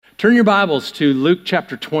Turn your Bibles to Luke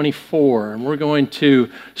chapter 24, and we're going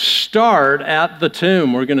to start at the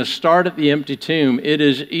tomb. We're going to start at the empty tomb. It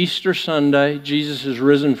is Easter Sunday. Jesus is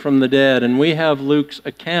risen from the dead, and we have Luke's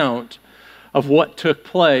account of what took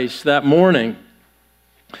place that morning.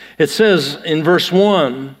 It says in verse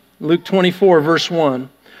 1, Luke 24, verse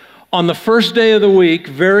 1, on the first day of the week,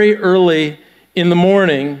 very early in the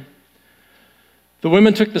morning, the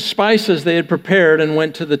women took the spices they had prepared and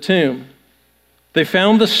went to the tomb. They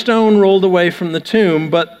found the stone rolled away from the tomb,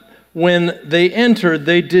 but when they entered,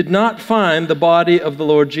 they did not find the body of the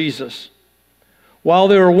Lord Jesus. While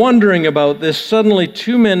they were wondering about this, suddenly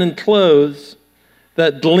two men in clothes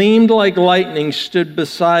that gleamed like lightning stood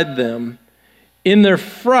beside them. In their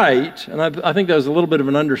fright, and I think that was a little bit of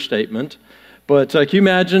an understatement, but can you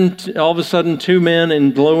imagine all of a sudden two men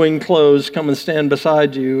in glowing clothes come and stand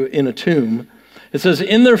beside you in a tomb? It says,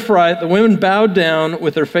 in their fright, the women bowed down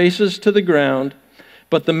with their faces to the ground.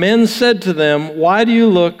 But the men said to them, why do you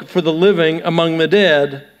look for the living among the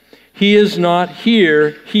dead? He is not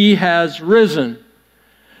here, he has risen.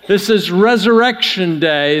 This is Resurrection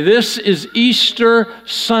Day. This is Easter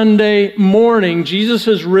Sunday morning. Jesus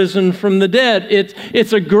has risen from the dead.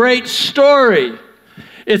 It's a great story.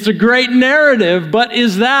 It's a great narrative, but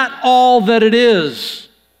is that all that it is?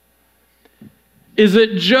 Is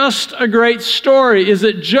it just a great story? Is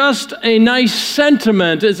it just a nice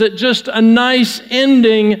sentiment? Is it just a nice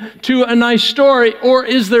ending to a nice story? Or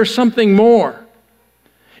is there something more?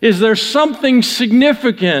 Is there something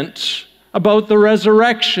significant about the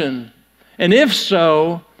resurrection? And if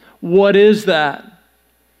so, what is that?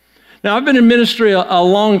 Now, I've been in ministry a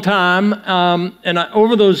long time, and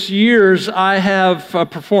over those years, I have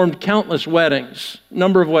performed countless weddings, a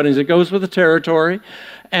number of weddings. It goes with the territory.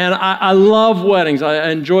 And I love weddings. I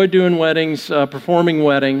enjoy doing weddings, performing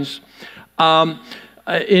weddings.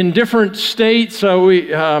 In different states,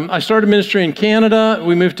 I started ministry in Canada.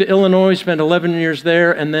 We moved to Illinois, spent 11 years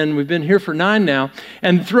there, and then we've been here for 9 now.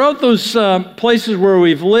 And throughout those places where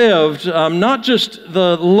we've lived, not just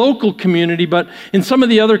the local community, but in some of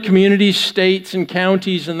the other communities, states and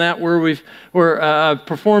counties and that where we've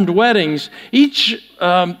performed weddings, each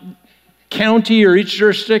county or each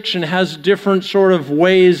jurisdiction has different sort of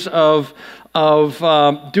ways of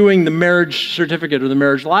doing the marriage certificate or the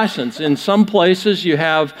marriage license. In some places, you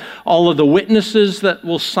have all of the witnesses that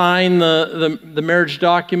will sign the marriage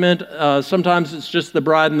document. Sometimes it's just the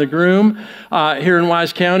bride and the groom. Here in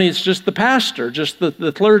Wise County, it's just the pastor, just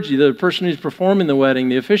the clergy, the person who's performing the wedding,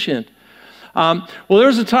 the officiant. Well, there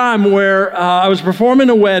was a time where I was performing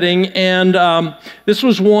a wedding, and this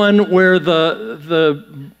was one where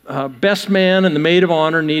the best man and the maid of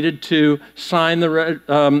honor needed to sign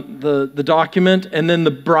the document, and then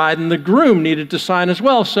the bride and the groom needed to sign as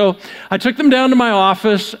well. So I took them down to my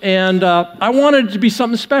office, and I wanted it to be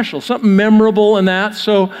something special, something memorable in that.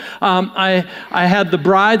 So I had the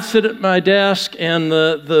bride sit at my desk, and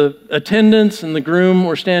the attendants and the groom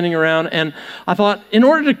were standing around, and I thought, in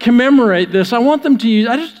order to commemorate this, I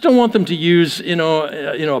just don't want them to use,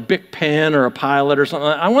 a Bic pen or a Pilot or something.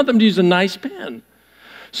 I want them to use a nice pen.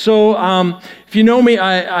 So if you know me,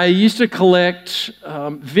 I used to collect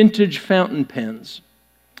vintage fountain pens.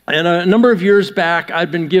 And a number of years back,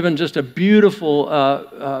 I'd been given just a beautiful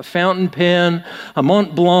fountain pen, a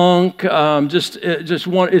Mont Blanc, just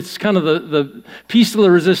one. It's kind of the piece de la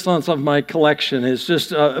resistance of my collection. It's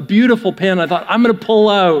just a beautiful pen. I thought, I'm going to pull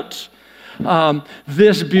out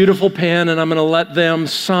this beautiful pen, and I'm going to let them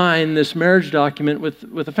sign this marriage document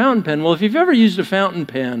with a fountain pen. Well, if you've ever used a fountain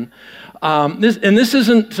pen, this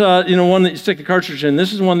isn't one that you stick the cartridge in.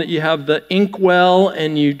 This is one that you have the ink well,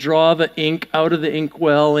 and you draw the ink out of the ink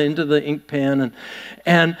well into the ink pen,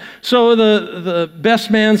 and so the best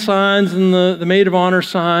man signs, and the maid of honor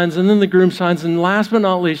signs, and then the groom signs, and last but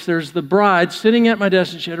not least, there's the bride sitting at my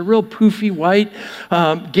desk, and she had a real poofy white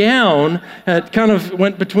gown that kind of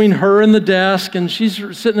went between her and the desk, and she's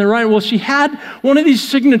sitting there writing. Well, she had one of these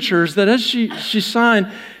signatures that as she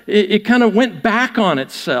signed, it kind of went back on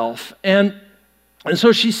itself. And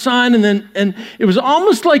so she signed, and it was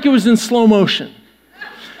almost like it was in slow motion.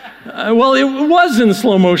 Well, it was in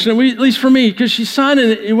slow motion, at least for me, because she signed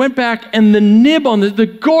it, it went back, and the nib on the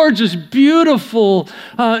gorgeous, beautiful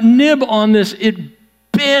nib on this, it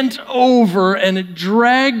bent over, and it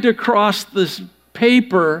dragged across this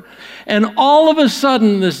paper, and all of a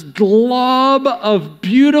sudden, this glob of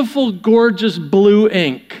beautiful, gorgeous blue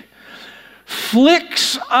ink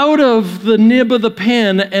flicks out of the nib of the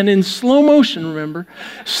pen, and in slow motion, remember,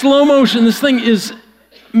 slow motion, this thing is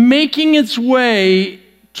making its way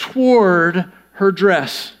toward her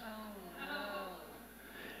dress.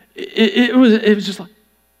 It was just like,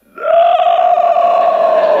 no!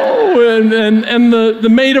 and the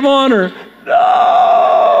maid of honor,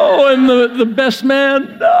 no, and the best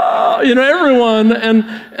man, no, everyone.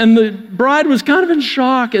 And the bride was kind of in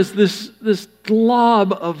shock as this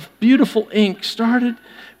glob of beautiful ink started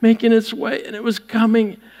making its way, and it was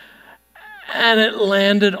coming, and it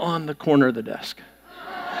landed on the corner of the desk.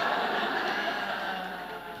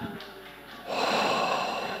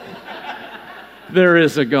 There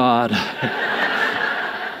is a God.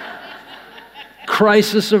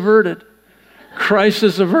 Crisis averted.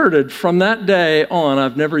 Crisis averted. From that day on,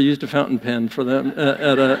 I've never used a fountain pen for them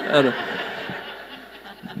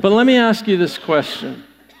But let me ask you this question.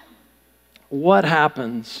 What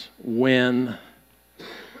happens when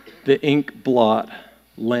the ink blot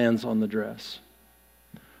lands on the dress?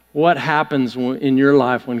 What happens in your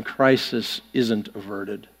life when crisis isn't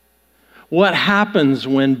averted? What happens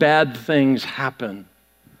when bad things happen?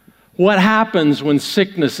 What happens when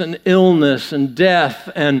sickness and illness and death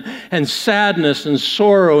and sadness and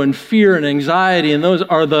sorrow and fear and anxiety, and those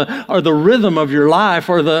are the rhythm of your life,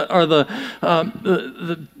 are the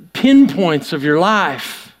pinpoints of your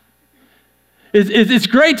life? It's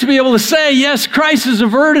great to be able to say, yes, crisis is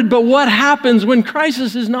averted, but what happens when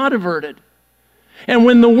crisis is not averted? And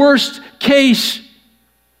when the worst case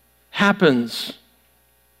happens,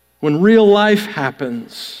 when real life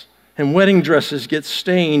happens, and wedding dresses get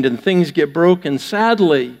stained and things get broken.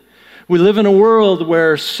 Sadly, we live in a world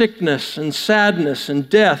where sickness and sadness and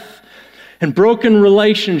death and broken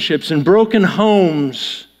relationships and broken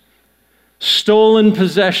homes, stolen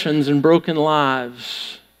possessions and broken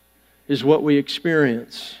lives is what we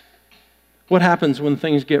experience. What happens when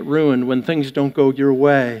things get ruined, when things don't go your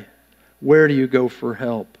way? Where do you go for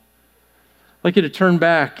help? I'd like you to turn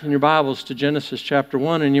back in your Bibles to Genesis chapter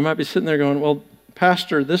 1, and you might be sitting there going, well,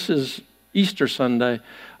 Pastor, this is Easter Sunday.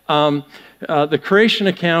 The creation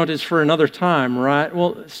account is for another time, right?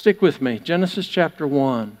 Well, stick with me. Genesis chapter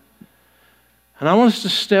 1. And I want us to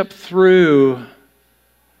step through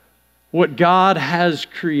what God has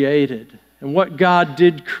created and what God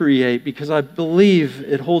did create, because I believe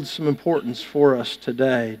it holds some importance for us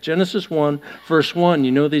today. Genesis 1, verse 1.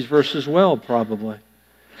 You know these verses well, probably.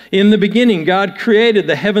 In the beginning, God created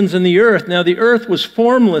the heavens and the earth. Now the earth was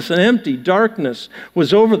formless and empty. Darkness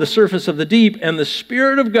was over the surface of the deep, and the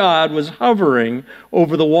Spirit of God was hovering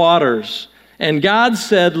over the waters. And God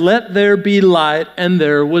said, let there be light, and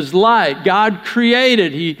there was light. God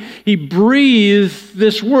created. He breathed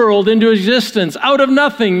this world into existence out of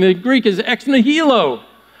nothing. The Greek is ex nihilo.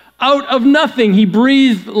 Out of nothing, He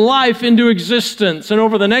breathed life into existence. And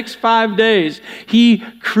over the next 5 days, He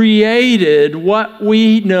created what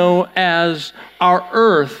we know as our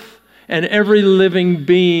earth and every living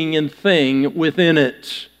being and thing within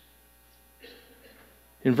it.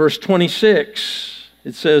 In verse 26,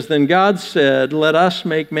 it says, then God said, let us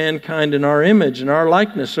make mankind in our image and our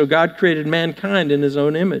likeness. So God created mankind in His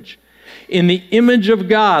own image. In the image of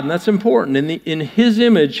God, and that's important, in His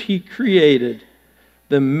image He created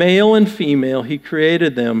the male and female, He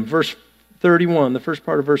created them. Verse 31, the first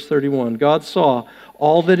part of verse 31. God saw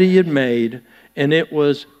all that He had made, and it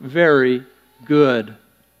was very good.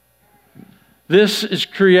 This is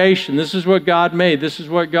creation. This is what God made. This is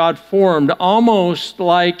what God formed, almost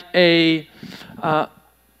like an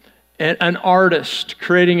artist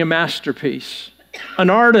creating a masterpiece. An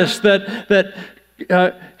artist that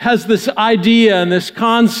has this idea and this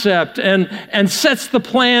concept and sets the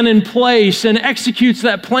plan in place and executes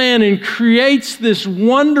that plan and creates this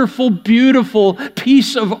wonderful, beautiful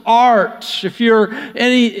piece of art. If you're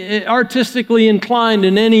any artistically inclined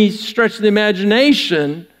in any stretch of the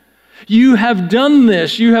imagination, you have done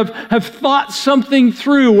this. You have thought something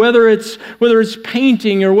through, whether it's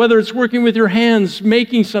painting or whether it's working with your hands,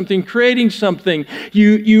 making something, creating something.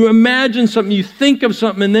 You imagine something, you think of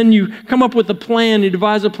something, and then you come up with a plan, you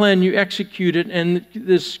devise a plan, you execute it, and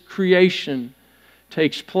this creation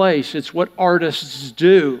takes place. It's what artists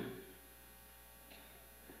do.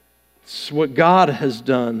 It's what God has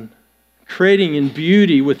done, creating in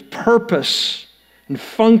beauty with purpose and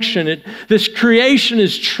function. This creation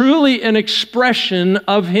is truly an expression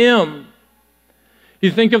of Him.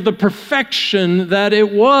 You think of the perfection that it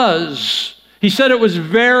was. He said it was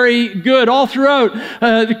very good. All throughout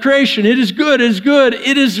the creation, it is good, it is good,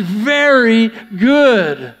 it is very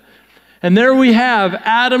good. And there we have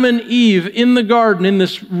Adam and Eve in the garden in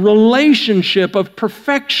this relationship of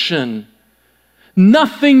perfection.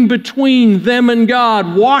 Nothing between them and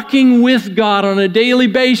God, walking with God on a daily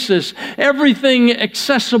basis, everything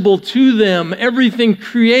accessible to them, everything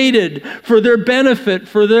created for their benefit,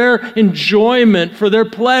 for their enjoyment, for their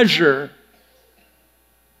pleasure.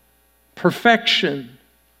 Perfection.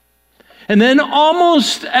 And then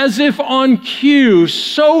almost as if on cue,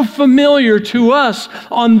 so familiar to us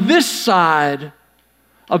on this side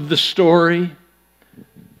of the story,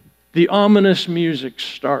 the ominous music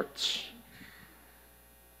starts.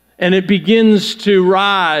 And it begins to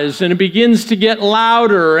rise, and it begins to get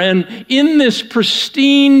louder. And in this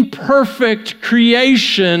pristine, perfect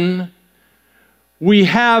creation, we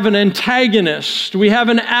have an antagonist. We have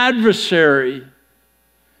an adversary.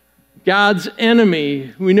 God's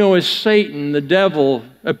enemy, we know as Satan, the devil,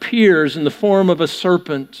 appears in the form of a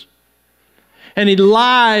serpent. And he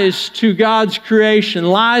lies to God's creation,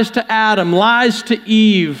 lies to Adam, lies to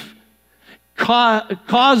Eve,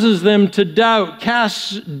 causes them to doubt,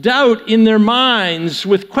 casts doubt in their minds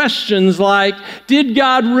with questions like, did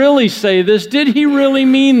God really say this? Did he really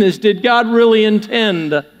mean this? Did God really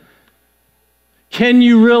intend? Can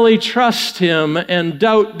you really trust him? And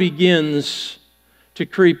doubt begins to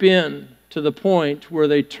creep in to the point where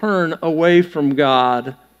they turn away from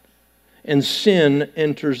God and sin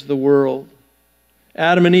enters the world.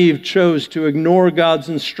 Adam and Eve chose to ignore God's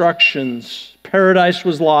instructions. Paradise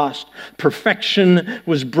was lost. Perfection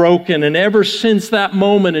was broken. And ever since that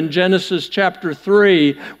moment in Genesis chapter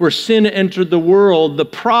 3, where sin entered the world, the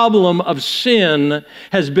problem of sin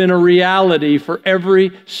has been a reality for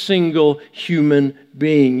every single human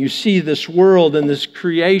being. You see, this world and this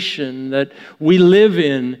creation that we live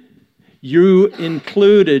in, you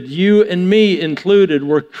included, you and me included,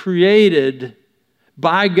 were created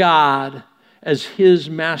by God as his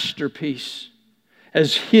masterpiece,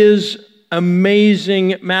 as his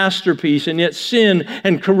amazing masterpiece. And yet sin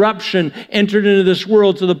and corruption entered into this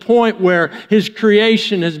world to the point where his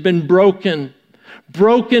creation has been broken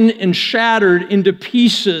and shattered into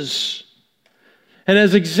pieces. And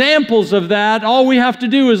as examples of that, all we have to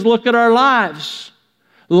do is look at our lives.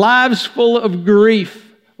 Lives full of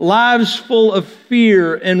grief, lives full of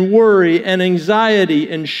fear and worry and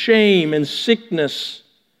anxiety and shame and sickness,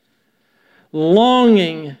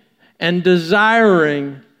 longing and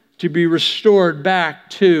desiring to be restored back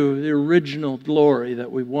to the original glory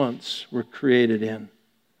that we once were created in.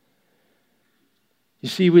 You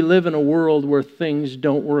see, we live in a world where things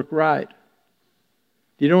don't work right.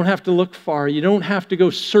 You don't have to look far. You don't have to go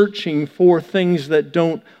searching for things that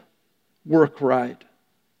don't work right.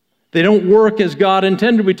 They don't work as God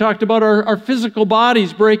intended. We talked about our physical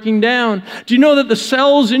bodies breaking down. Do you know that the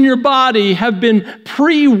cells in your body have been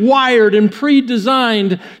pre-wired and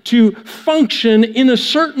pre-designed to function in a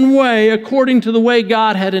certain way according to the way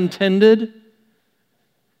God had intended?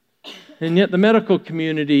 And yet the medical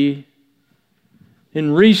community,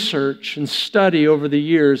 in research and study over the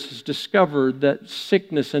years, has discovered that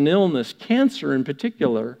sickness and illness, cancer in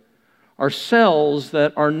particular, are cells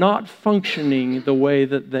that are not functioning the way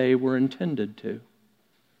that they were intended to.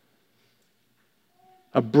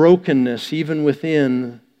 A brokenness even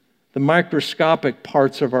within the microscopic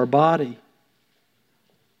parts of our body.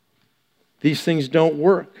 These things don't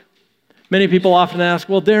work. Many people often ask,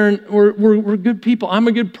 well, Darren, we're good people. I'm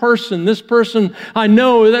a good person. This person, I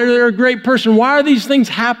know they're a great person. Why are these things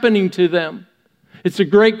happening to them? It's a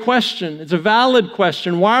great question. It's a valid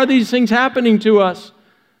question. Why are these things happening to us?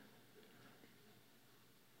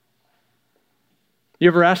 You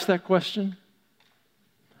ever asked that question?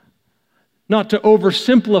 Not to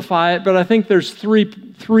oversimplify it, but I think there's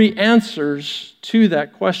three answers to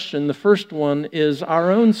that question. The first one is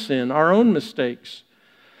our own sin, our own mistakes.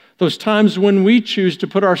 Those times when we choose to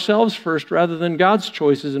put ourselves first rather than God's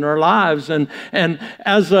choices in our lives. And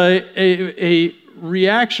as a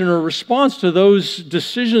reaction or response to those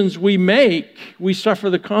decisions we make, we suffer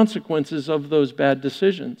the consequences of those bad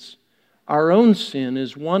decisions. Our own sin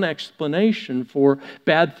is one explanation for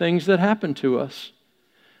bad things that happen to us.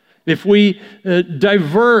 If we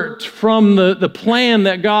divert from the plan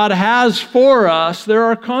that God has for us, there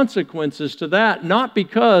are consequences to that. Not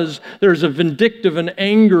because there's a vindictive and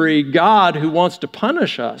angry God who wants to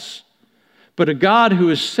punish us, but a God who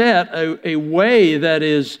has set a way that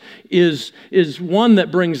is one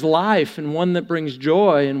that brings life and one that brings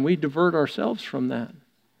joy, and we divert ourselves from that.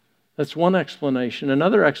 That's one explanation.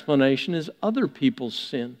 Another explanation is other people's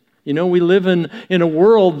sin. You know, we live in a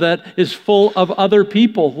world that is full of other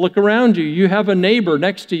people. Look around you. You have a neighbor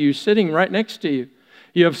next to you, sitting right next to you.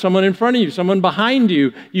 You have someone in front of you, someone behind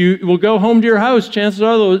you. You will go home to your house. Chances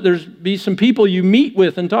are there's be some people you meet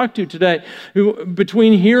with and talk to today. Who,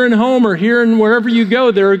 between here and home or here and wherever you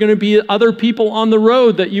go, there are going to be other people on the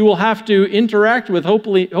road that you will have to interact with,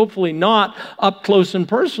 hopefully not up close and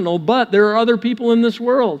personal, but there are other people in this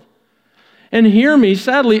world. And hear me,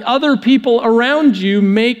 sadly, other people around you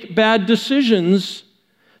make bad decisions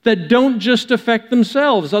that don't just affect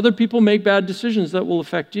themselves. Other people make bad decisions that will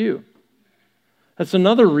affect you. That's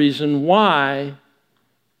another reason why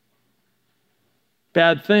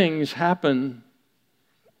bad things happen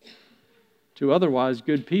to otherwise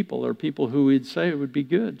good people, or people who we'd say would be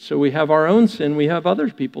good. So we have our own sin, we have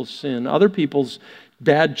other people's sin. Other people's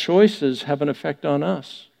bad choices have an effect on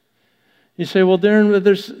us. You say, well,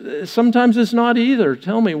 Darren, sometimes it's not either.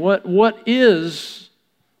 Tell me, what is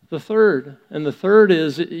the third? And the third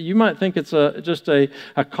is, you might think it's just a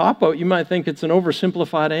cop-out. You might think it's an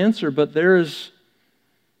oversimplified answer, but there is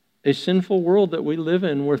a sinful world that we live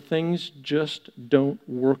in where things just don't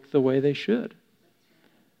work the way they should.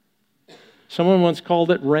 Someone once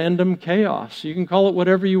called it random chaos. You can call it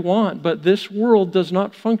whatever you want, but this world does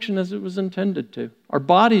not function as it was intended to. Our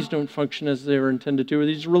bodies don't function as they were intended to, or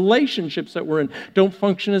these relationships that we're in don't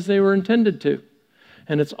function as they were intended to.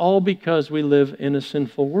 And it's all because we live in a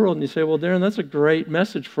sinful world. And you say, well, Darren, that's a great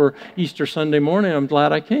message for Easter Sunday morning. I'm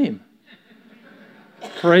glad I came.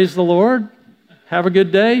 Praise the Lord. Have a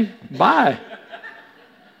good day. Bye.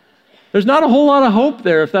 There's not a whole lot of hope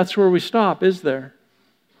there if that's where we stop, is there?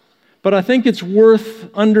 But I think it's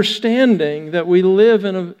worth understanding that we live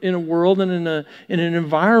in a world and in an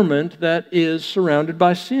environment that is surrounded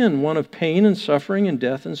by sin, one of pain and suffering and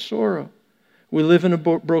death and sorrow. We live in a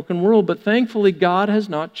broken world, but thankfully God has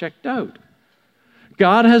not checked out.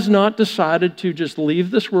 God has not decided to just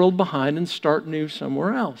leave this world behind and start new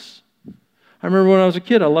somewhere else. I remember when I was a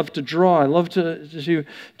kid, I loved to draw. I loved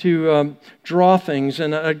to draw things,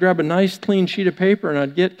 and I'd grab a nice clean sheet of paper, and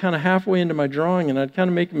I'd get kind of halfway into my drawing, and I'd kind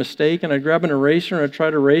of make a mistake, and I'd grab an eraser, and I'd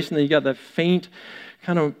try to erase, and then you got that faint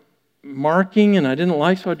kind of marking, and I didn't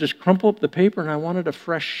like, so I'd just crumple up the paper, and I wanted a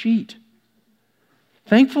fresh sheet.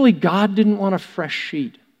 Thankfully, God didn't want a fresh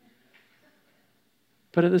sheet.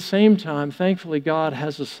 But at the same time, thankfully, God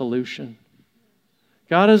has a solution.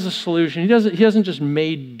 God has a solution. He hasn't just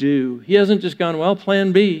made do. He hasn't just gone, well,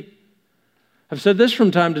 plan B. I've said this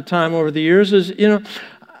from time to time over the years is,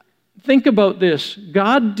 think about this.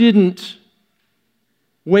 God didn't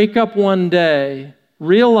wake up one day,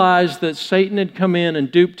 realize that Satan had come in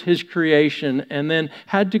and duped his creation, and then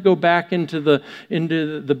had to go back into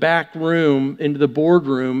the back room, into the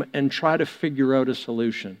boardroom, and try to figure out a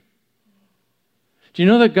solution. Do you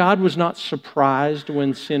know that God was not surprised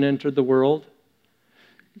when sin entered the world?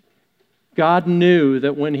 God knew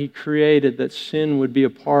that when He created that sin would be a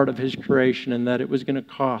part of His creation and that it was going to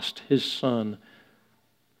cost His Son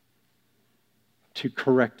to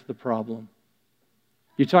correct the problem.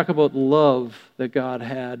 You talk about love that God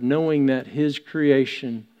had, knowing that His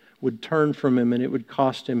creation would turn from Him and it would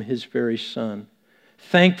cost Him His very Son.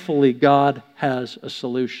 Thankfully, God has a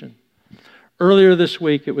solution. Earlier this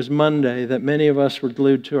week, it was Monday, that many of us were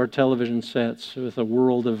glued to our television sets with a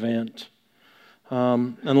world event.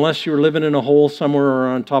 Unless you were living in a hole somewhere or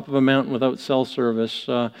on top of a mountain without cell service,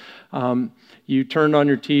 you turned on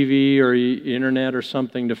your TV or internet or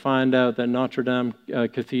something to find out that Notre Dame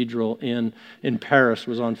Cathedral in Paris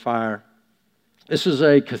was on fire. This is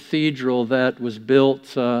a cathedral that was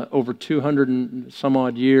built over 200 and some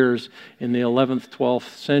odd years in the 11th,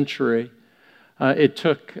 12th century. It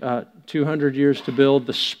took 200 years to build.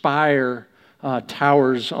 The spire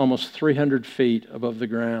towers almost 300 feet above the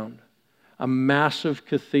ground. A massive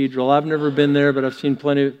cathedral. I've never been there, but I've seen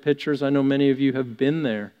plenty of pictures. I know many of you have been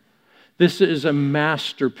there. This is a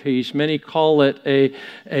masterpiece. Many call it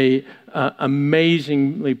a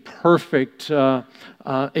amazingly perfect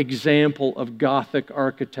example of Gothic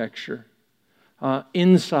architecture.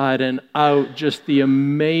 Inside and out, just the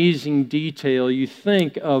amazing detail. You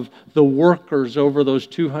think of the workers over those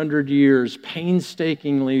 200 years,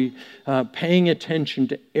 painstakingly paying attention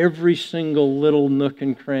to every single little nook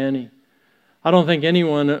and cranny. I don't think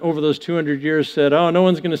anyone over those 200 years said, oh, no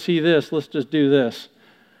one's going to see this, let's just do this.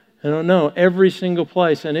 I don't know, every single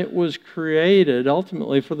place. And it was created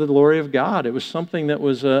ultimately for the glory of God. It was something that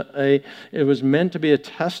was it was meant to be a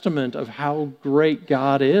testament of how great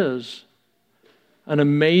God is. An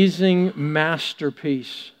amazing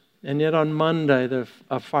masterpiece. And yet on Monday,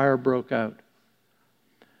 a fire broke out.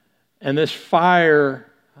 And this fire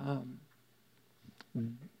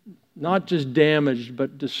not just damaged,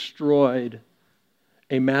 but destroyed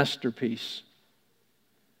a masterpiece.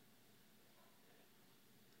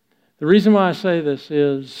 The reason why I say this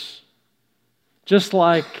is, just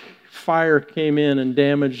like fire came in and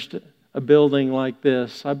damaged a building like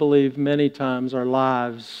this, I believe many times our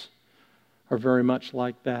lives are very much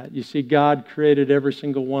like that. You see, God created every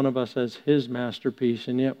single one of us as His masterpiece,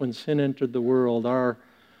 and yet when sin entered the world, our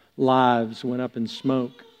lives went up in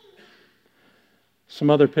smoke. Some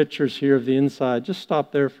other pictures here of the inside. Just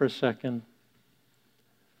stop there for a second.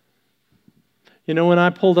 You know, when I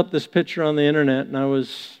pulled up this picture on the internet and I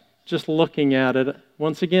was just looking at it.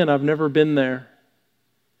 Once again, I've never been there.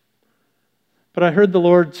 But I heard the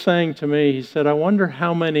Lord saying to me, He said, I wonder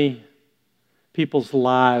how many people's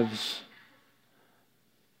lives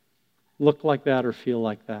look like that or feel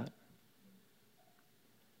like that.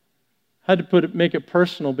 I had to make it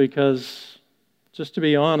personal because, just to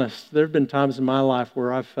be honest, there have been times in my life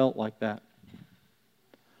where I've felt like that.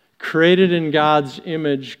 Created in God's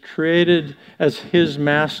image, created as His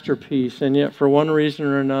masterpiece, and yet for one reason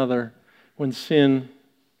or another, when sin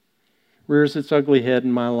rears its ugly head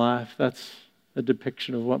in my life, that's a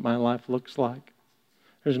depiction of what my life looks like.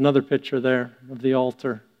 There's another picture there of the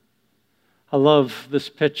altar. I love this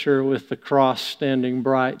picture with the cross standing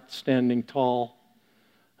bright, standing tall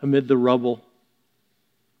amid the rubble.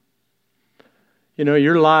 You know,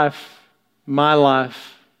 your life, my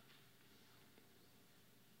life,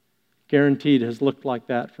 guaranteed has looked like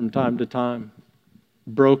that from time to time.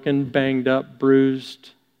 Broken, banged up,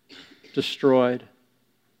 bruised, destroyed.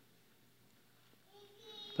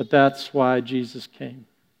 But that's why Jesus came.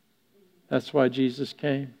 That's why Jesus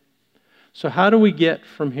came. So how do we get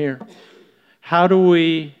from here? How do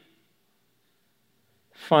we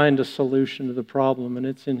find a solution to the problem? And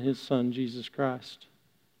it's in His Son, Jesus Christ.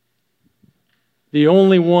 The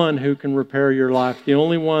only one who can repair your life, the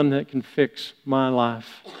only one that can fix my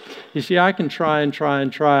life. You see, I can try and try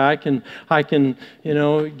and try. I can,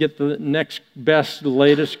 get the next best,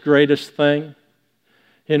 latest, greatest thing.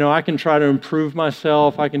 I can try to improve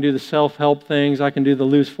myself. I can do the self-help things. I can do the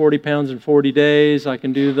lose 40 pounds in 40 days. I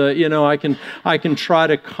can do the, I can try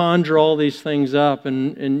to conjure all these things up.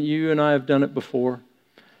 And you and I have done it before.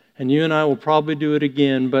 And you and I will probably do it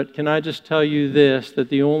again. But can I just tell you this, that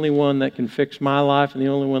the only one that can fix my life and the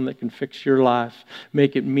only one that can fix your life,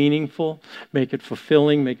 make it meaningful, make it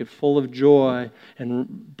fulfilling, make it full of joy,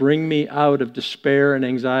 and bring me out of despair and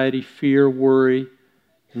anxiety, fear, worry,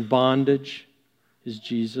 and bondage, is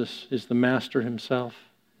Jesus, is the Master Himself.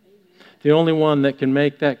 The only one that can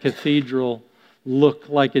make that cathedral look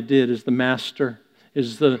like it did is the Master,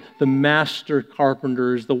 is the Master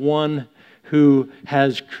Carpenter, is the one who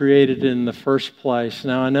has created it in the first place.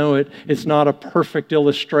 Now, I know it's not a perfect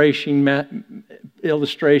illustration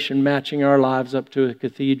matching our lives up to a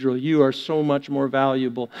cathedral. You are so much more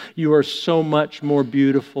valuable. You are so much more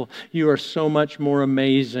beautiful. You are so much more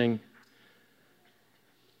amazing.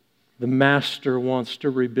 The Master wants to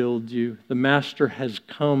rebuild you. The Master has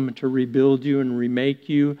come to rebuild you and remake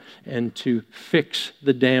you and to fix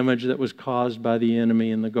the damage that was caused by the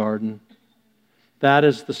enemy in the garden. That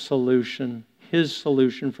is the solution, His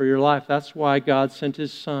solution for your life. That's why God sent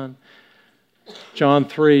His Son. John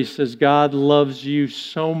 3 says, God loves you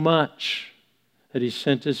so much that He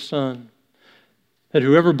sent His Son, that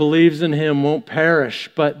whoever believes in Him won't perish,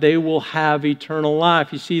 but they will have eternal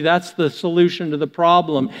life. You see, that's the solution to the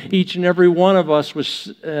problem. Each and every one of us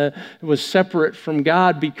was separate from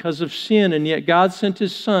God because of sin, and yet God sent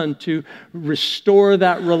His Son to restore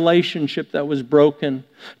that relationship that was broken,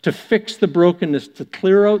 to fix the brokenness, to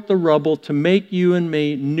clear out the rubble, to make you and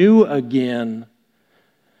me new again.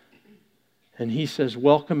 And He says,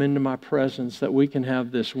 welcome into my presence, that we can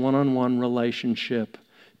have this one-on-one relationship,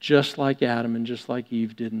 just like Adam and just like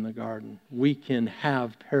Eve did in the garden. We can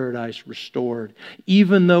have paradise restored,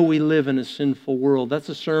 even though we live in a sinful world. That's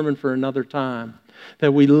a sermon for another time.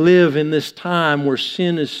 That we live in this time where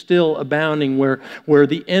sin is still abounding, where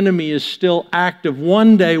the enemy is still active.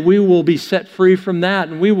 One day we will be set free from that,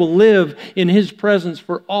 and we will live in His presence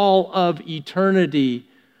for all of eternity,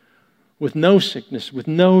 with no sickness, with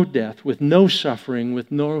no death, with no suffering,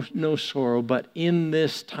 with no sorrow. But in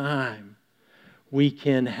this time, we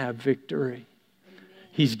can have victory.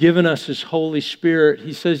 He's given us His Holy Spirit.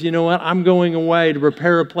 He says, you know what, I'm going away to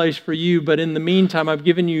prepare a place for you, but in the meantime, I've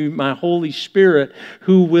given you my Holy Spirit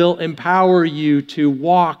who will empower you to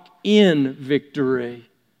walk in victory.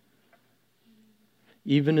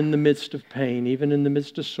 Even in the midst of pain, even in the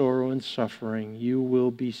midst of sorrow and suffering, you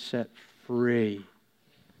will be set free,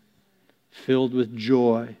 filled with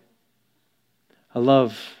joy. I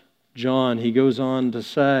love John. He goes on to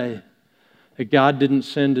say that God didn't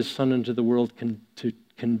send His Son into the world to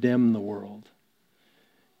condemn the world.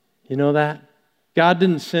 You know that? God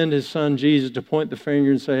didn't send His Son Jesus to point the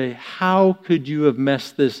finger and say, how could you have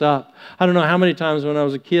messed this up? I don't know how many times when I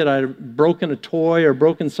was a kid I had broken a toy or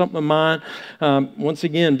broken something of mine. Once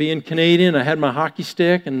again, being Canadian, I had my hockey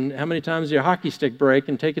stick, and how many times does your hockey stick break,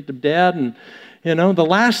 and take it to Dad, and the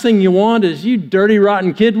last thing you want is, you dirty,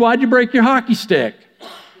 rotten kid, why'd you break your hockey stick?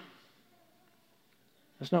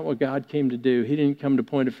 That's not what God came to do. He didn't come to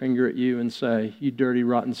point a finger at you and say, you dirty,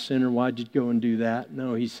 rotten sinner, why'd you go and do that?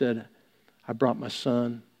 No, He said, I brought my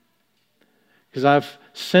Son. Because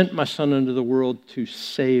sent my Son into the world to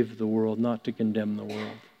save the world, not to condemn the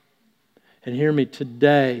world. And hear me,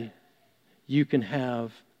 today you can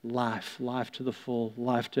have life, life to the full,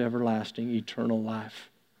 life to everlasting, eternal life.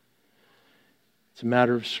 It's a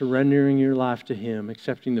matter of surrendering your life to Him,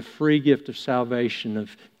 accepting the free gift of salvation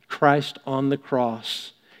of Christ on the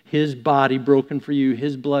cross, His body broken for you,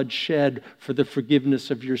 His blood shed for the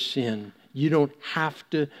forgiveness of your sin. You don't have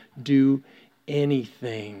to do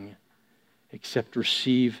anything except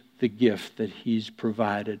receive the gift that He's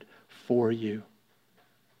provided for you.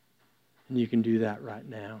 And you can do that right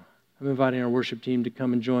now. I'm inviting our worship team to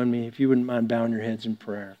come and join me. If you wouldn't mind bowing your heads in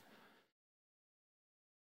prayer.